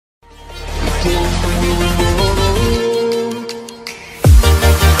What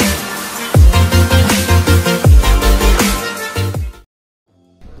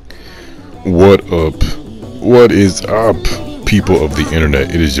up? What is up, people of the internet?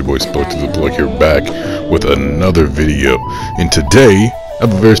 It is your boy Spoke to the Plug here, back with another video. And today, I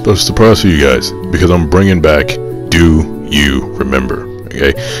have a very special surprise for you guys, because I'm bringing back Do You Remember?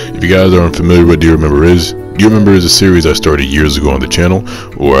 Okay, if you guys aren't familiar with Do You Remember is, Do You Remember is a series I started years ago on the channel,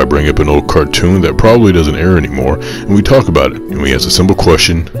 where I bring up an old cartoon that probably doesn't air anymore, and we talk about it, and we ask a simple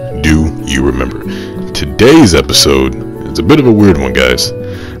question: do you remember? Today's episode is a bit of a weird one, guys.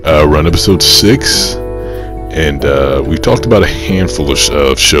 We're on episode 6, and we've talked about a handful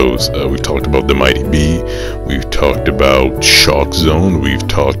of shows. We've talked about the Mighty Bee, we've talked about Shock Zone, we've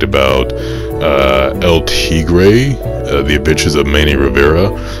talked about El Tigre, The Adventures of Manny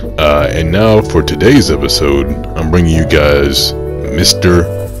Rivera, and now for today's episode, I'm bringing you guys Mr.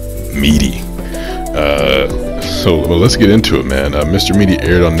 Meaty. So let's get into it, man. Mr. Meaty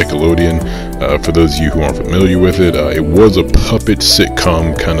aired on Nickelodeon. For those of you who aren't familiar with it, it was a puppet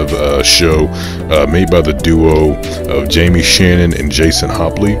sitcom kind of show made by the duo of Jamie Shannon and Jason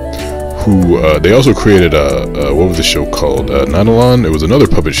Hopley, who they also created what was the show called? Nanalon. It was another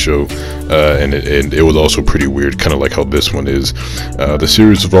puppet show, and it was also pretty weird, kind of like how this one is. The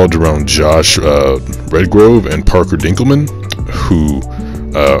series revolved around Josh Redgrove and Parker Dinkelman, who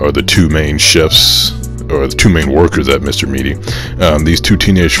are the two main chefs, or the two main workers at Mr. Meaty. These two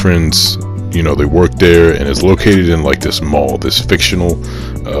teenage friends, you know, they work there, and it's located in like this mall, this fictional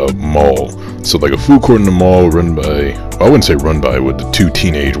mall. So like a food court in the mall run by, I wouldn't say run by, with the two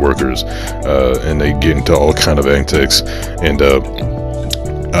teenage workers, and they get into all kind of antics. And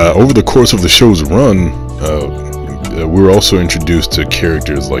over the course of the show's run, we were also introduced to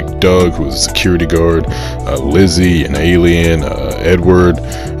characters like Doug, who was a security guard, Lizzie, an alien, Edward,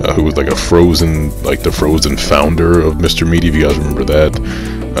 who was like the frozen founder of Mr. Meaty, if you guys remember that,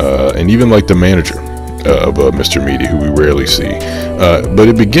 and even like the manager of Mr. Meaty, who we rarely see. But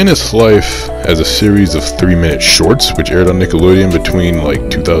it began its life as a series of 3-minute shorts, which aired on Nickelodeon between like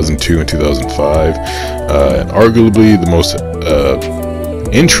 2002 and 2005, and arguably the most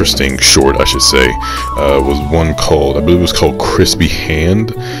interesting short, I should say, was one called, I believe it was called Crispy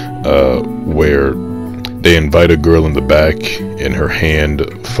Hand, where they invite a girl in the back and her hand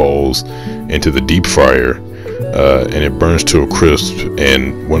falls into the deep fryer, and it burns to a crisp,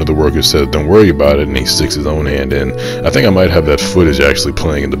 and one of the workers says, "Don't worry about it," and he sticks his own hand in. I think I might have that footage actually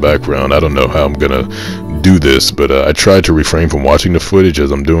playing in the background. I don't know how I'm gonna do this, but I tried to refrain from watching the footage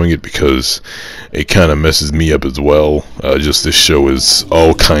as I'm doing it, because it kind of messes me up as well. Just this show is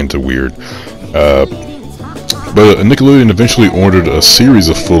all kinds of weird. But Nickelodeon eventually ordered a series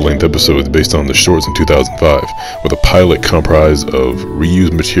of full-length episodes based on the shorts in 2005, with a pilot comprised of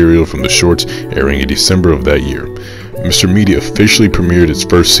reused material from the shorts airing in December of that year. Mr. Meaty officially premiered its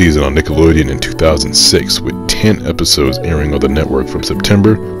first season on Nickelodeon in 2006, with 10 episodes airing on the network from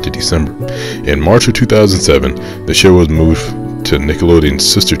September to December. In March of 2007, the show was moved to Nickelodeon's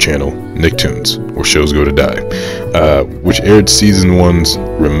sister channel, Nicktoons, where shows go to die, which aired season 1's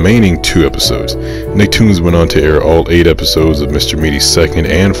remaining 2 episodes. Nicktoons went on to air all 8 episodes of Mr. Meaty's second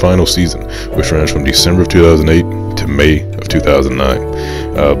and final season, which ran from December of 2008 to May of 2009.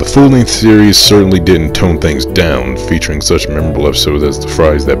 The full-length series certainly didn't tone things down, featuring such memorable episodes as The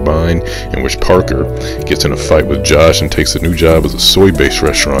Fries That Bind, in which Parker gets in a fight with Josh and takes a new job as a soy-based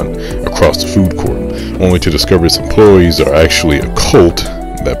restaurant across the food court, only to discover its employees are actually a cult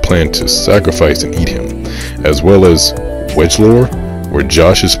that plan to sacrifice and eat him, as well as Wedgelore, where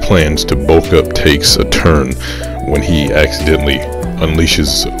Josh's plans to bulk up takes a turn when he accidentally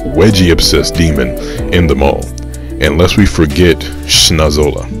unleashes Wedgie-obsessed demon in the mall. And lest we forget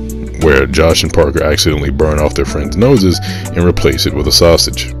Schnazola, where Josh and Parker accidentally burn off their friends' noses and replace it with a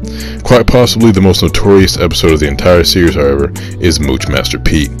sausage. Quite possibly the most notorious episode of the entire series, however, is Mooch Master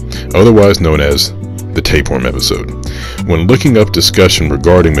Pete, otherwise known as the tapeworm episode. When looking up discussion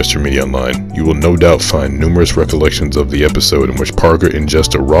regarding Mr. Meaty online, you will no doubt find numerous recollections of the episode in which Parker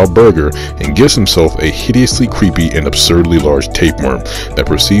ingests a raw burger and gives himself a hideously creepy and absurdly large tapeworm that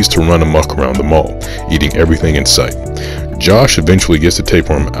proceeds to run amok around the mall, eating everything in sight. Josh eventually gets the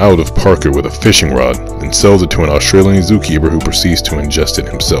tapeworm out of Parker with a fishing rod and sells it to an Australian zookeeper who proceeds to ingest it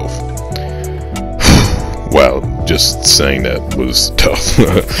himself. Wow, just saying that was tough.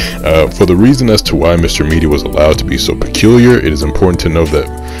 For the reason as to why Mr. Meaty was allowed to be so peculiar, it is important to note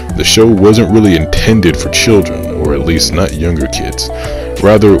that the show wasn't really intended for children, or at least not younger kids.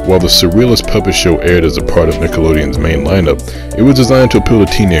 Rather, while the surrealist puppet show aired as a part of Nickelodeon's main lineup, it was designed to appeal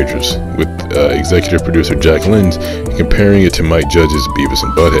to teenagers, with executive producer Jack Lynch comparing it to Mike Judge's Beavis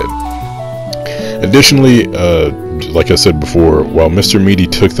and Butthead. Additionally, like I said before, while Mr. Meaty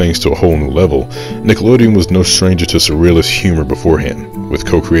took things to a whole new level, Nickelodeon was no stranger to surrealist humor beforehand, with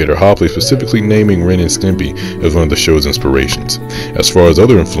co-creator Hopley specifically naming Ren and Stimpy as one of the show's inspirations. As far as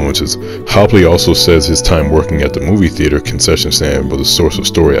other influences, Hopley also says his time working at the movie theater concession stand was a source of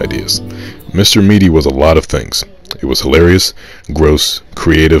story ideas. Mr. Meaty was a lot of things. It was hilarious, gross,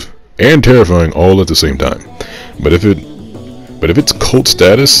 creative, and terrifying all at the same time. But if its cult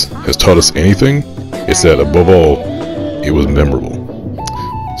status has taught us anything, it's that above all, it was memorable.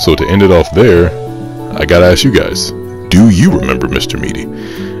 So to end it off there, I gotta ask you guys, do you remember Mr. Meaty?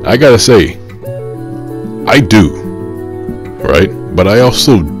 I gotta say, I do, right? But I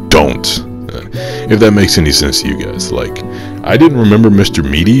also don't, if that makes any sense to you guys. Like, I didn't remember Mr.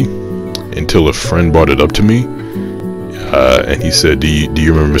 Meaty until a friend brought it up to me. And he said, do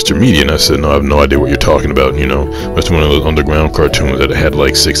you remember Mr. Meaty? And I said, no, I have no idea what you're talking about. You know, that's one of those underground cartoons that had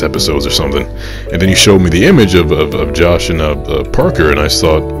like 6 episodes or something. And then he showed me the image of Josh and Parker, and I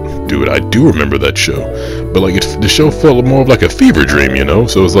thought, dude, I do remember that show. But like, the show felt more of like a fever dream, you know?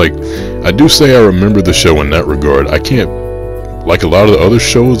 So it's like, I do say I remember the show in that regard. I can't, like a lot of the other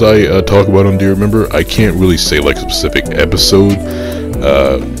shows I talk about on Do You Remember, I can't really say like a specific episode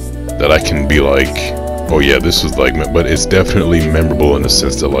that I can be like, oh yeah, this was like, but it's definitely memorable in the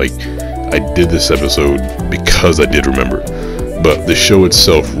sense that like, I did this episode because I did remember. But the show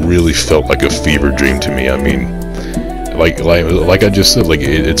itself really felt like a fever dream to me. I mean, like I just said, like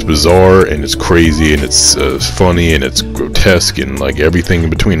it's bizarre and it's crazy and it's funny and it's grotesque and like everything in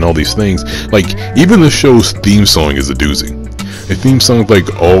between and all these things. Like even the show's theme song is a doozy. The theme song's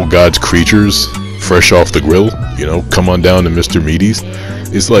like All God's Creatures, fresh off the grill, you know, come on down to Mr. Meaty's.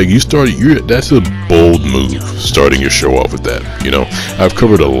 It's like that's a bold move, starting your show off with that. You know, I've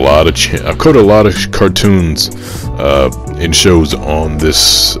covered a lot of cartoons and shows on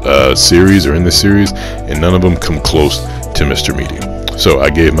this series or in this series, and none of them come close to Mr. Meaty. So I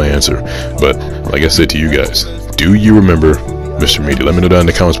gave my answer, but like I said to you guys, do you remember Mr. Meaty? Let me know down in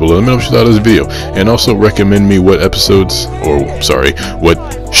the comments below. Let me know what you thought of this video, and also recommend me what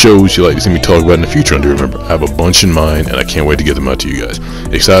shows you like to see me talk about in the future. And do remember, I have a bunch in mind, and I can't wait to get them out to you guys.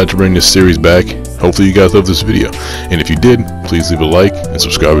 Excited to bring this series back. Hopefully you guys love this video, and if you did, please leave a like and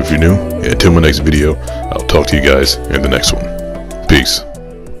subscribe if you're new. And until my next video, I'll talk to you guys in the next one. Peace.